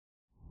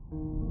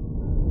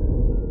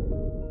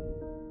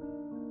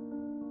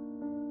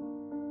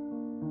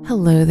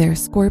Hello there,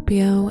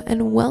 Scorpio,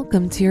 and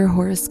welcome to your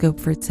horoscope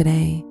for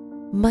today,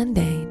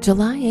 Monday,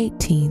 July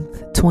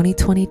 18th,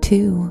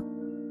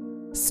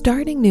 2022.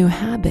 Starting new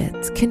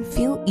habits can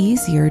feel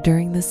easier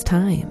during this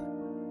time.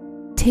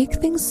 Take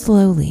things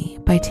slowly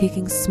by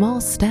taking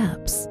small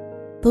steps.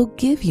 They'll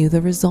give you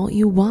the result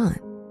you want,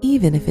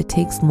 even if it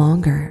takes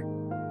longer.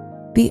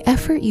 The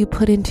effort you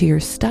put into your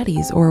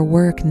studies or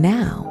work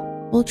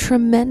now will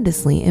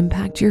tremendously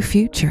impact your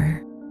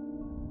future.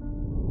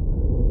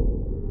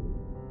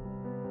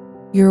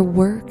 Your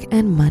work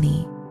and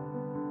money.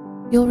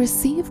 You'll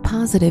receive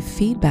positive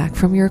feedback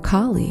from your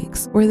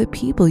colleagues or the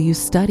people you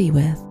study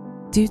with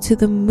due to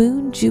the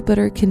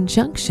Moon-Jupiter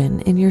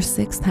conjunction in your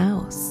 6th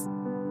house.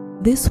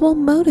 This will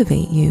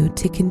motivate you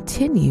to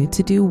continue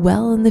to do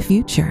well in the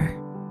future.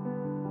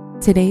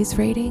 Today's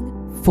rating,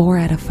 4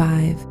 out of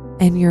 5,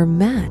 and your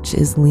match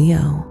is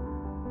Leo.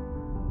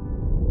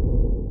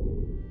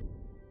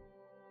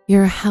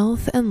 Your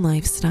health and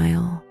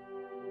lifestyle.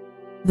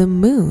 The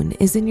moon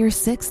is in your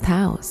 6th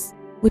house,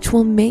 which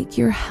will make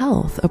your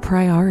health a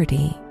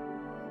priority.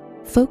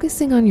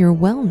 Focusing on your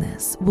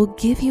wellness will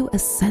give you a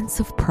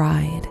sense of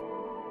pride.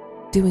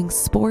 Doing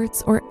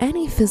sports or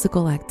any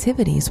physical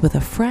activities with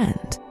a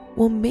friend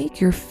will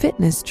make your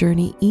fitness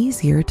journey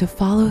easier to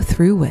follow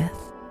through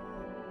with.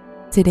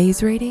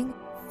 Today's rating,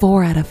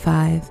 4 out of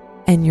 5,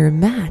 and your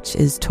match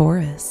is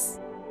Taurus.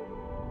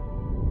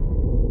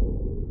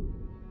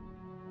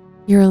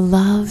 Your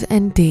love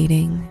and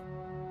dating.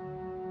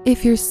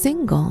 If you're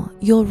single,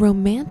 you'll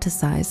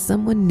romanticize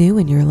someone new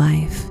in your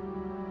life.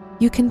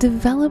 You can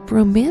develop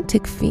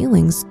romantic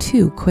feelings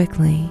too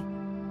quickly.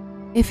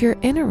 If you're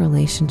in a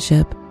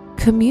relationship,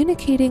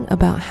 communicating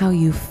about how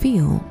you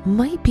feel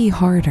might be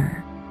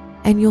harder,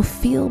 and you'll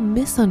feel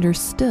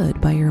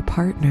misunderstood by your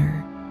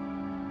partner.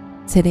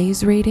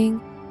 Today's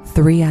rating,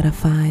 3 out of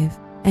 5,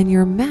 and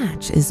your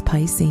match is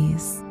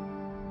Pisces.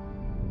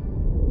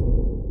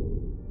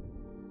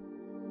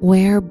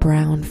 Wear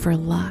brown for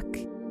luck.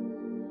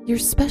 Your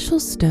special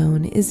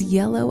stone is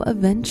yellow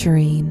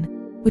aventurine,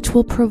 which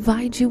will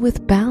provide you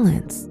with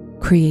balance,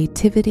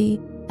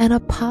 creativity, and a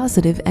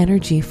positive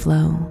energy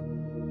flow.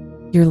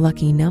 Your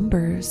lucky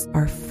numbers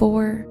are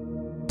 4,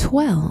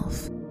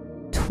 12,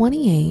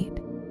 28,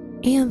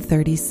 and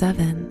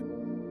 37.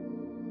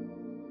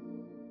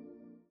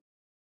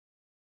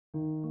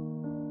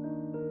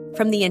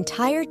 From the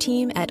entire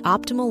team at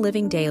Optimal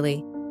Living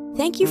Daily,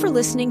 thank you for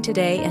listening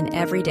today and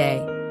every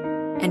day.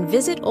 And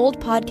visit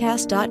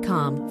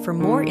oldpodcast.com for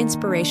more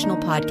inspirational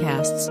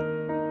podcasts.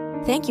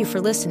 Thank you for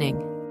listening.